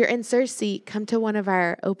 If you're in Searcy, come to one of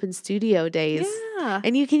our open studio days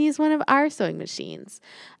and you can use one of our sewing machines.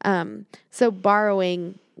 So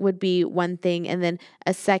borrowing would be one thing. And then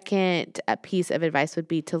a second piece of advice would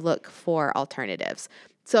be to look for alternatives.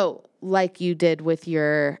 So like you did with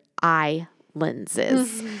your eye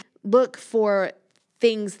lenses, look for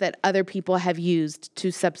things that other people have used to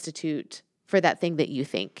substitute for that thing that you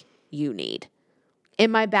think you need. In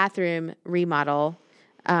my bathroom remodel,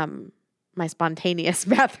 my spontaneous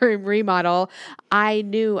bathroom remodel, I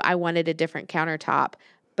knew I wanted a different countertop,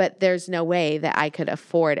 but there's no way that I could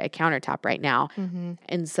afford a countertop right now.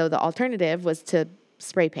 And so the alternative was to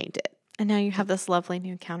spray paint it. And now you have this lovely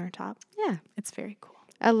new countertop. Yeah. It's very cool.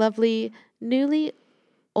 A lovely, newly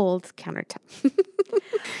old countertop.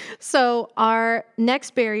 So our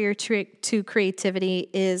next barrier to creativity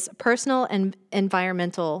is personal and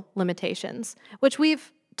environmental limitations, which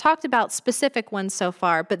we've talked about specific ones so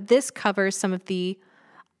far, but this covers some of the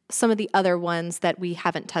other ones that we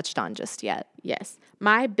haven't touched on just yet. Yes.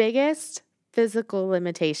 My biggest physical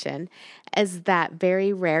limitation is that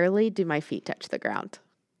very rarely do my feet touch the ground.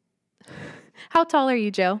 How tall are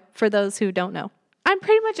you, Joe, for those who don't know? I'm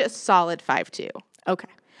pretty much a solid 5'2". Okay.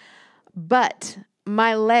 But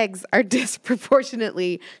my legs are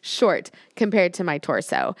disproportionately short compared to my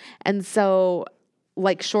torso. And so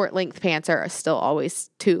like short length pants are still always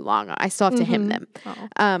too long. I still have to hem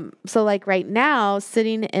them. So like right now,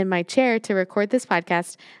 sitting in my chair to record this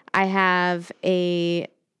podcast, I have a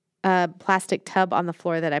plastic tub on the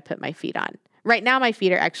floor that I put my feet on. Right now, my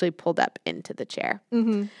feet are actually pulled up into the chair.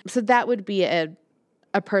 So that would be a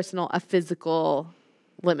physical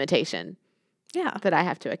limitation that I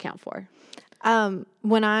have to account for.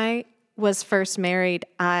 When I was first married,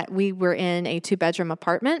 we were in a 2-bedroom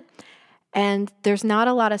apartment, and there's not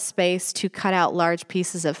a lot of space to cut out large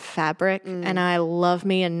pieces of fabric. And I love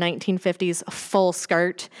me a 1950s full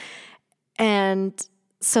skirt. And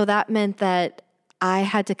so that meant that I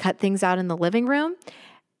had to cut things out in the living room.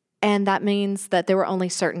 And that means that there were only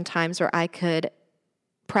certain times where I could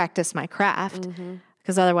practice my craft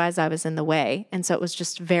because otherwise I was in the way. And so it was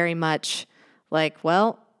just very much like,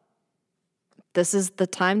 well, this is the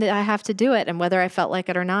time that I have to do it. And whether I felt like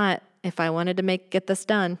it or not, if I wanted to get this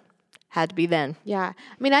done, had to be then. Yeah.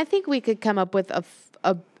 I mean, I think we could come up with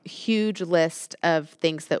a huge list of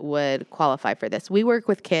things that would qualify for this. We work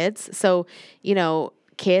with kids. So,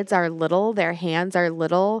 kids are little, their hands are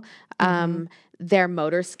little, their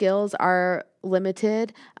motor skills are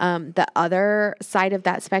limited. The other side of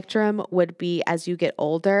that spectrum would be as you get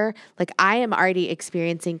older. Like I am already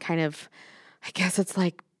experiencing kind of, I guess it's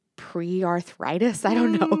like pre-arthritis. I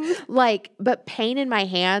don't know. But pain in my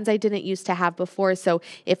hands I didn't used to have before. So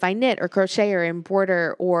if I knit or crochet or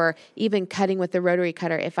embroider or even cutting with the rotary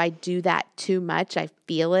cutter, if I do that too much, I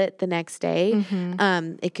feel it the next day.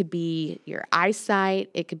 It could be your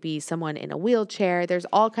eyesight. It could be someone in a wheelchair. There's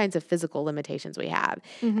all kinds of physical limitations we have.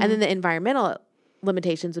 And then the environmental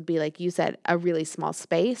limitations would be, like you said, a really small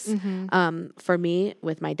space. For me,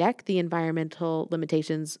 with my deck, the environmental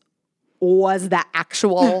limitations was the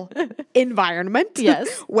actual environment.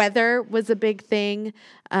 Yes. Weather was a big thing.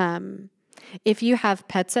 If you have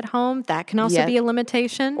pets at home, that can also be a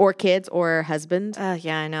limitation. Or kids or husband.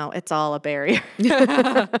 Yeah, I know. It's all a barrier.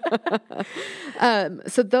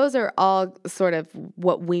 So those are all sort of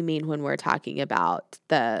what we mean when we're talking about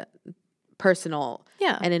the personal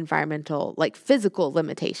and environmental, like physical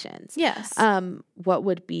limitations. Yes. What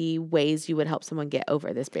would be ways you would help someone get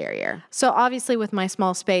over this barrier? So obviously with my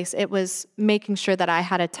small space, it was making sure that I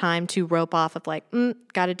had a time to rope off of like,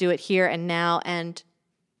 got to do it here and now. And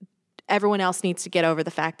everyone else needs to get over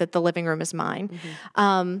the fact that the living room is mine.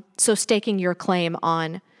 So staking your claim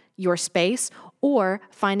on your space or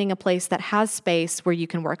finding a place that has space where you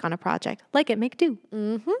can work on a project, like at Make Do.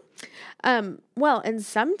 Well, and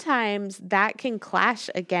sometimes that can clash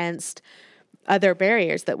against other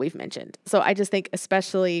barriers that we've mentioned. So I just think,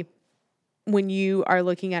 especially when you are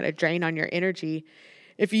looking at a drain on your energy,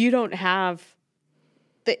 if you don't have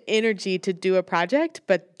the energy to do a project,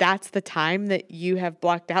 but that's the time that you have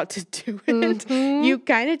blocked out to do it, you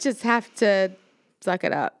kind of just have to suck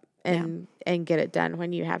it up and get it done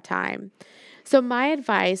when you have time. So my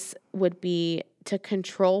advice would be to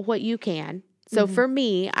control what you can. So for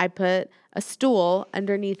me, I put a stool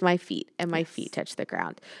underneath my feet and my feet touch the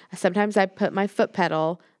ground. Sometimes I put my foot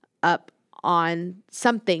pedal up on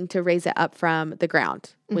something to raise it up from the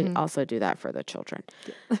ground. We also do that for the children.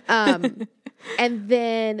 And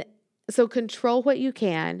then, so control what you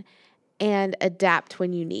can and adapt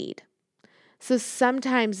when you need. So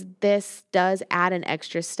sometimes this does add an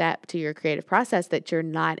extra step to your creative process that you're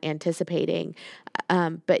not anticipating,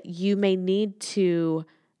 but you may need to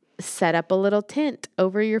set up a little tent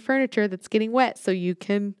over your furniture that's getting wet so you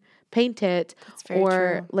can paint it. That's very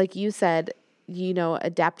true. Like you said,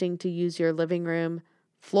 adapting to use your living room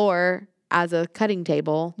floor as a cutting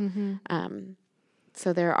table.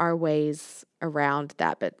 So there are ways around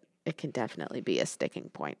that, but it can definitely be a sticking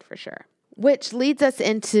point for sure. Which leads us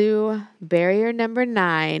into barrier number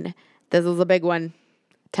 9. This is a big one.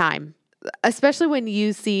 Time. Especially when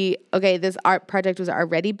you see, okay, this art project was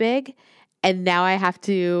already big, and now I have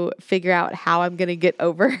to figure out how I'm going to get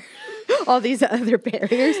over all these other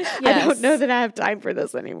barriers. I don't know that I have time for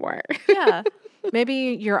this anymore. Yeah.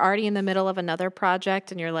 Maybe you're already in the middle of another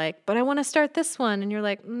project and you're like, but I want to start this one. And you're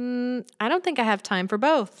like, I don't think I have time for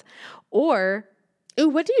both. Or, ooh,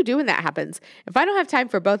 what do you do when that happens? If I don't have time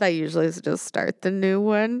for both, I usually just start the new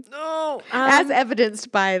one. no, As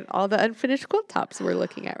evidenced by all the unfinished quilt tops we're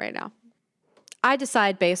looking at right now. I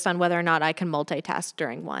decide based on whether or not I can multitask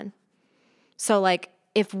during one. So like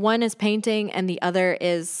if one is painting and the other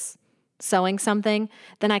is sewing something,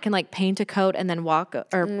 then I can like paint a coat and then walk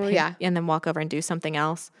and then walk over and do something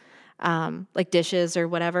else, like dishes or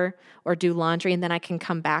whatever, or do laundry, and then I can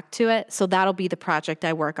come back to it. So that'll be the project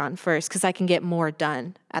I work on first because I can get more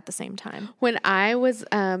done at the same time. When I was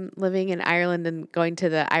living in Ireland and going to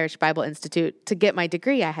the Irish Bible Institute to get my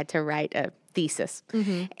degree, I had to write a thesis,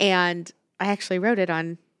 and I actually wrote it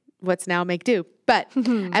on what's now Make Do. But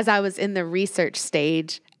as I was in the research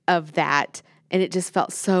stage of that, and it just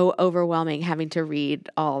felt so overwhelming having to read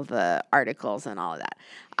all the articles and all of that.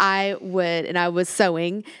 I was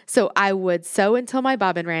sewing, so I would sew until my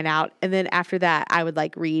bobbin ran out, and then after that, I would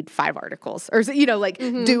like read 5 articles, or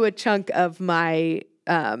do a chunk of my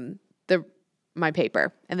my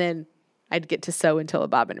paper, and then I'd get to sew until a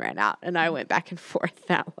bobbin ran out, and I went back and forth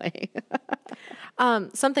that way.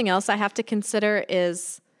 Something else I have to consider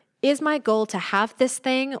is my goal to have this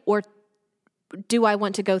thing, or do I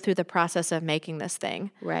want to go through the process of making this thing?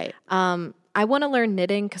 Right. I want to learn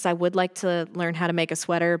knitting because I would like to learn how to make a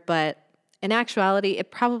sweater, but in actuality,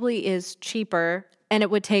 it probably is cheaper and it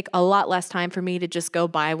would take a lot less time for me to just go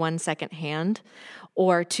buy one secondhand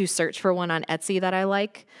or to search for one on Etsy that I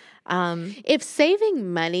like. If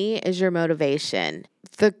saving money is your motivation,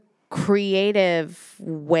 the creative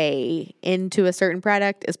way into a certain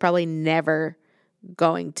product is probably never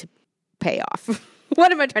going to pay off.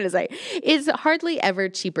 What am I trying to say? It's hardly ever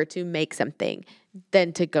cheaper to make something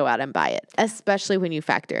than to go out and buy it, especially when you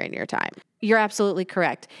factor in your time. You're absolutely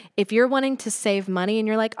correct. If you're wanting to save money and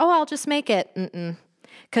you're like, oh, I'll just make it.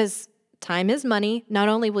 Because time is money. Not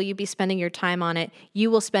only will you be spending your time on it, you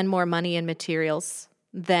will spend more money in materials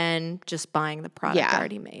than just buying the product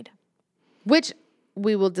already made. Which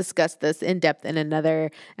we will discuss this in depth in another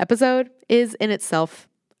episode, is in itself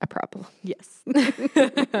a problem. Yes.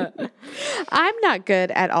 I'm not good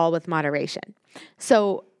at all with moderation.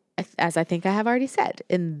 So, as I think I have already said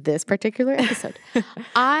in this particular episode,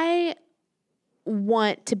 I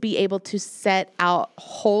want to be able to set out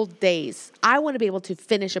whole days. I want to be able to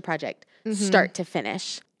finish a project, start to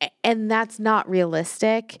finish. And that's not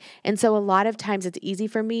realistic. And so a lot of times it's easy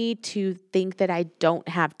for me to think that I don't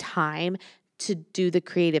have time to do the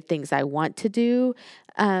creative things I want to do.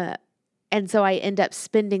 And so I end up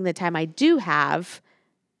spending the time I do have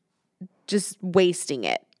just wasting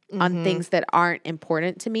it on things that aren't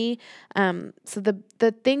important to me. So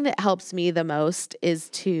the thing that helps me the most is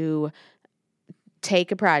to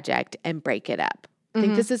take a project and break it up. I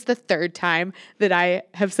think this is the 3rd time that I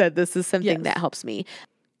have said this is something that helps me.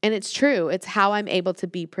 And it's true. It's how I'm able to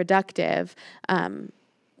be productive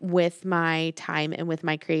with my time and with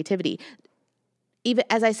my creativity. Even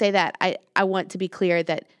as I say that, I want to be clear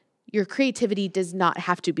that your creativity does not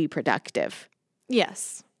have to be productive.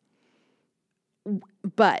 Yes.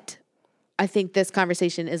 But I think this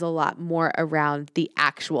conversation is a lot more around the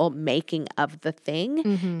actual making of the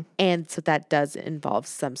thing. And so that does involve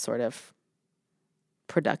some sort of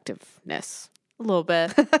productiveness. A little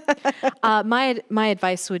bit. My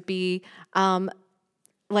advice would be,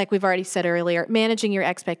 like we've already said earlier, managing your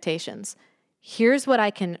expectations. Here's what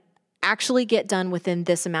I can actually get done within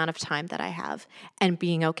this amount of time that I have, and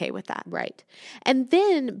being okay with that. Right. And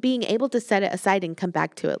then being able to set it aside and come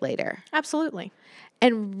back to it later. Absolutely.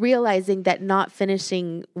 And realizing that not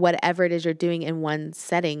finishing whatever it is you're doing in one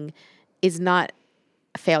setting is not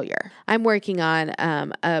a failure. I'm working on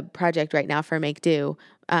a project right now for Make Do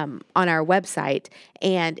on our website,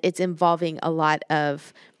 and it's involving a lot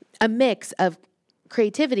of a mix of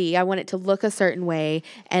creativity. I want it to look a certain way,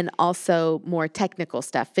 and also more technical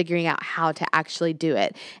stuff, figuring out how to actually do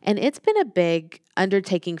it. And it's been a big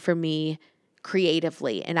undertaking for me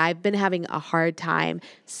creatively, and I've been having a hard time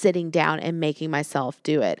sitting down and making myself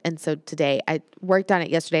do it. And so today, I worked on it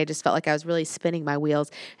yesterday. I just felt like I was really spinning my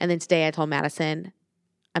wheels. And then today I told Madison,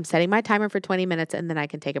 I'm setting my timer for 20 minutes and then I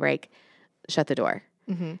can take a break, shut the door.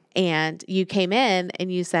 And you came in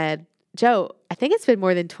and you said, Joe, I think it's been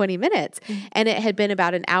more than 20 minutes. And it had been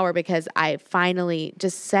about an hour because I finally,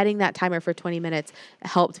 just setting that timer for 20 minutes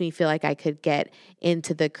helped me feel like I could get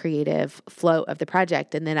into the creative flow of the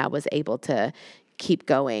project. And then I was able to keep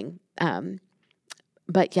going.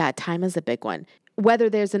 But yeah, time is a big one. Whether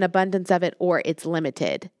there's an abundance of it or it's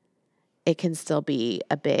limited, it can still be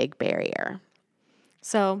a big barrier.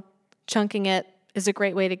 So chunking it is a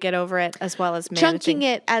great way to get over it, as well as managing. Chunking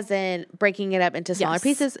it as in breaking it up into smaller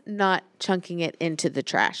pieces, not chunking it into the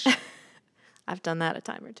trash. I've done that a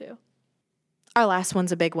time or two. Our last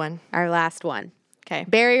one's a big one. Our last one. Okay.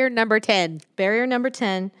 Barrier number 10. Barrier number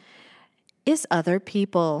 10 is other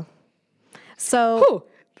people. So, Whew.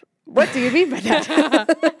 What do you mean by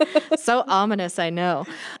that? so ominous, I know.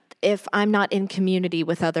 If I'm not in community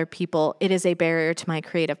with other people, it is a barrier to my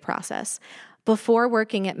creative process. Before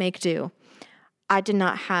working at Make Do, I did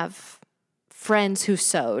not have friends who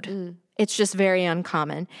sewed. It's just very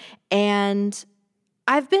uncommon. And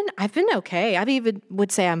I've been okay. I even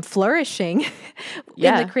would say I'm flourishing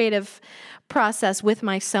in the creative process with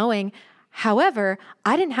my sewing. However,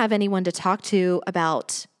 I didn't have anyone to talk to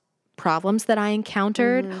about problems that I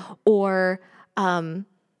encountered or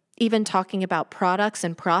even talking about products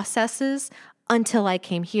and processes until I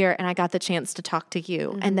came here and I got the chance to talk to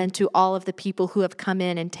you and then to all of the people who have come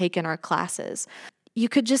in and taken our classes. You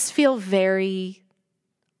could just feel very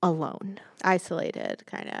alone. Isolated,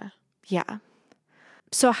 kind of. Yeah.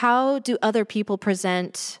 So how do other people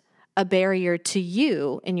present a barrier to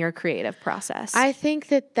you in your creative process? I think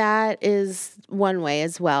that is one way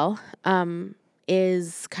as well,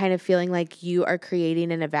 is kind of feeling like you are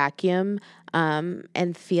creating in a vacuum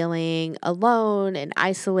and feeling alone and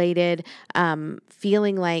isolated,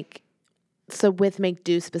 feeling like, so with Make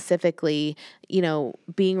Do specifically,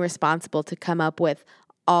 being responsible to come up with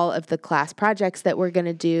all of the class projects that we're going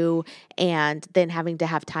to do and then having to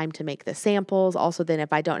have time to make the samples. Also, then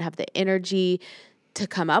if I don't have the energy to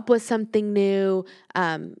come up with something new,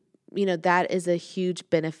 that is a huge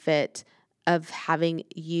benefit of having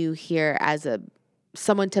you here as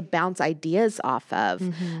someone to bounce ideas off of.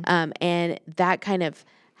 And that kind of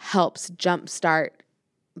helps jumpstart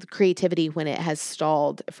the creativity when it has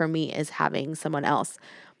stalled for me, is having someone else.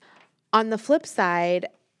 On the flip side,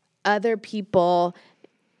 other people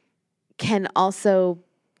can also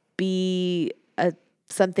be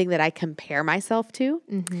something that I compare myself to.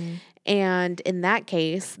 And in that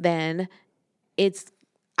case, then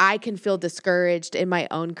I can feel discouraged in my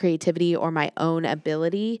own creativity or my own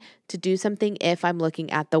ability to do something if I'm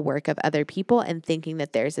looking at the work of other people and thinking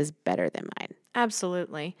that theirs is better than mine.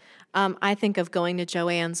 Absolutely. I think of going to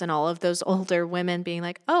Joann's and all of those older women being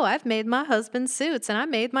like, oh, I've made my husband's suits and I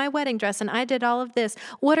made my wedding dress and I did all of this.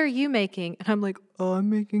 What are you making? And I'm like, oh, I'm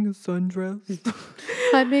making a sundress.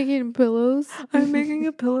 I'm making pillows. I'm making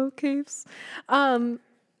a pillowcase.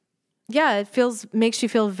 Yeah, makes you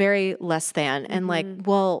feel very less than and like,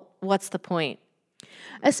 well, what's the point?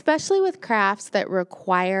 Especially with crafts that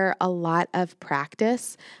require a lot of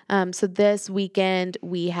practice. So this weekend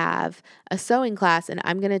we have a sewing class and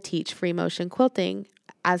I'm going to teach free motion quilting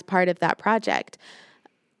as part of that project.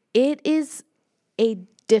 It is a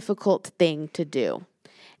difficult thing to do.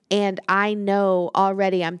 And I know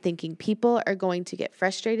already, I'm thinking people are going to get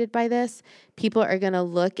frustrated by this. People are going to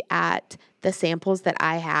look at the samples that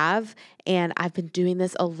I have, and I've been doing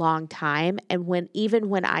this a long time. And even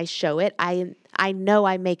when I show it, I know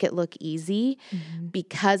I make it look easy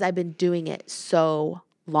because I've been doing it so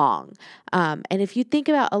long. And if you think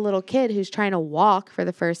about a little kid who's trying to walk for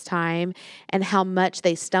the first time and how much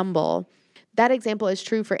they stumble, that example is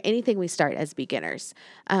true for anything we start as beginners.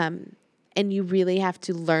 And you really have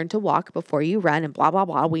to learn to walk before you run and blah, blah,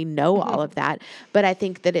 blah. We know all of that. But I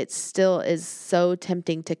think that it still is so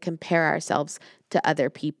tempting to compare ourselves to other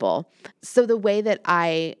people. So the way that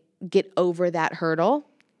I get over that hurdle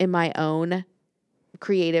in my own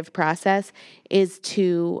creative process is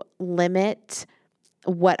to limit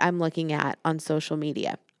what I'm looking at on social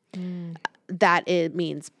media. That it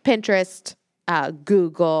means Pinterest,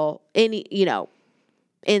 Google,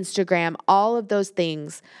 Instagram, all of those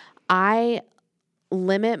things. I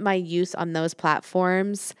limit my use on those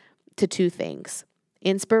platforms to two things: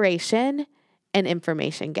 inspiration and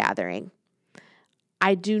information gathering.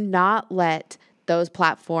 I do not let those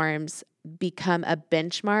platforms become a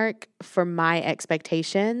benchmark for my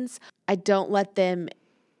expectations. I don't let them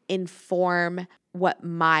inform what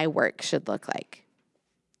my work should look like,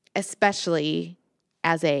 especially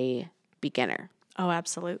as a beginner. Oh,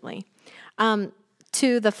 absolutely.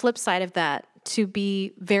 To the flip side of that, to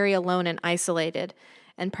be very alone and isolated,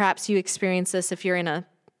 and perhaps you experience this if you're in a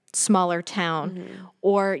smaller town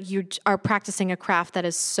or you are practicing a craft that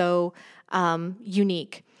is so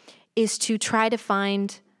unique, is to try to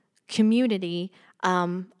find community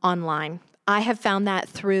online. I have found that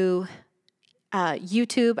through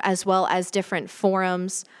YouTube as well as different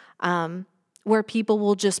forums. where people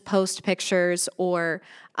will just post pictures or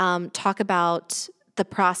talk about the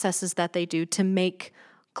processes that they do to make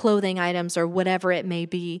clothing items or whatever it may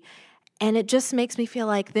be. And it just makes me feel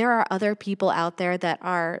like there are other people out there that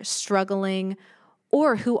are struggling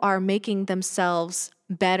or who are making themselves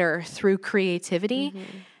better through creativity.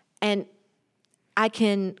 And I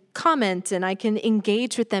can comment and I can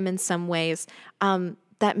engage with them in some ways.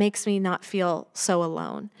 That makes me not feel so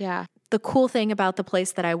alone. Yeah. The cool thing about the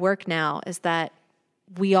place that I work now is that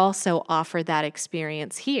we also offer that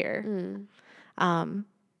experience here.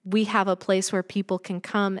 We have a place where people can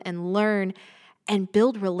come and learn and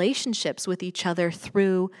build relationships with each other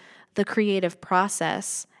through the creative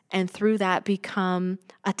process, and through that become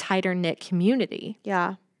a tighter knit community.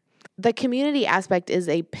 Yeah. The community aspect is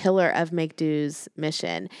a pillar of Make Do's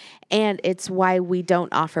mission, and it's why we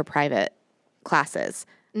don't offer private classes,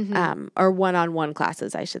 or one-on-one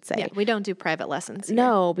classes, I should say. Yeah, we don't do private lessons here.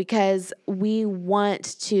 No, because we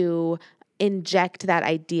want to inject that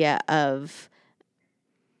idea of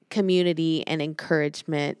community and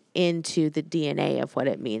encouragement into the DNA of what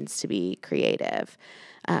it means to be creative.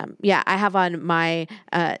 I have on my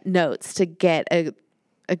notes to get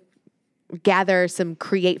gather some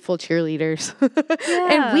createful cheerleaders.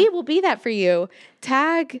 And we will be that for you.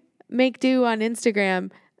 Tag Make Do on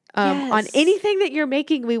Instagram. On anything that you're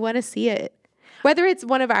making, we want to see it. Whether it's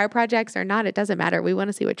one of our projects or not, it doesn't matter. We want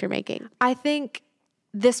to see what you're making. I think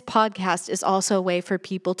this podcast is also a way for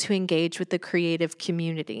people to engage with the creative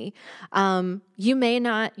community. You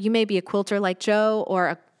may be a quilter like Joe,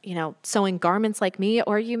 or sewing garments like me,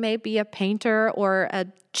 or you may be a painter or a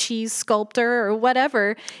cheese sculptor or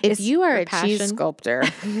whatever. If you are a cheese sculptor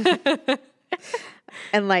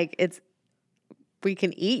and we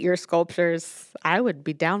can eat your sculptures, I would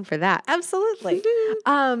be down for that. Absolutely.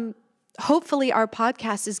 Hopefully our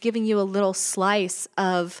podcast is giving you a little slice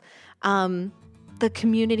of the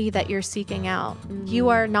community that you're seeking out. You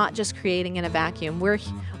are not just creating in a vacuum.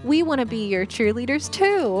 We want to be your cheerleaders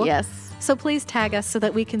too. Yes. So please tag us so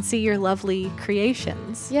that we can see your lovely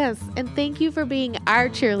creations. Yes. And thank you for being our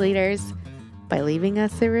cheerleaders by leaving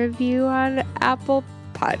us a review on Apple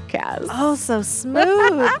Podcasts. Oh, so smooth.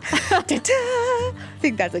 I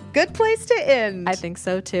think that's a good place to end. I think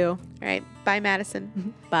so too. All right. Bye,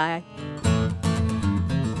 Madison. Bye.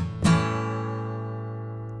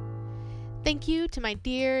 Thank you to my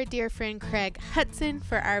dear, dear friend Craig Hudson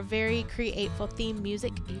for our very createful theme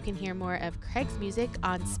music. You can hear more of Craig's music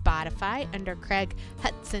on Spotify under Craig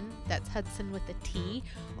Hudson. That's Hudson with a T.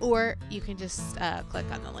 Or you can just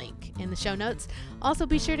click on the link in the show notes. Also,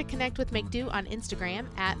 be sure to connect with Make Do on Instagram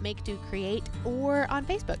at Make Do Create, or on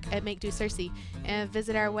Facebook at Make Do Cersei. And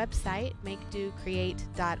visit our website,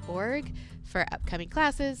 makedocreate.org, for upcoming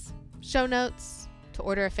classes, show notes, to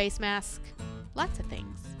order a face mask, lots of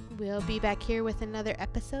things. We'll be back here with another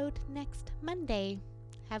episode next Monday.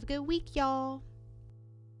 Have a good week, y'all.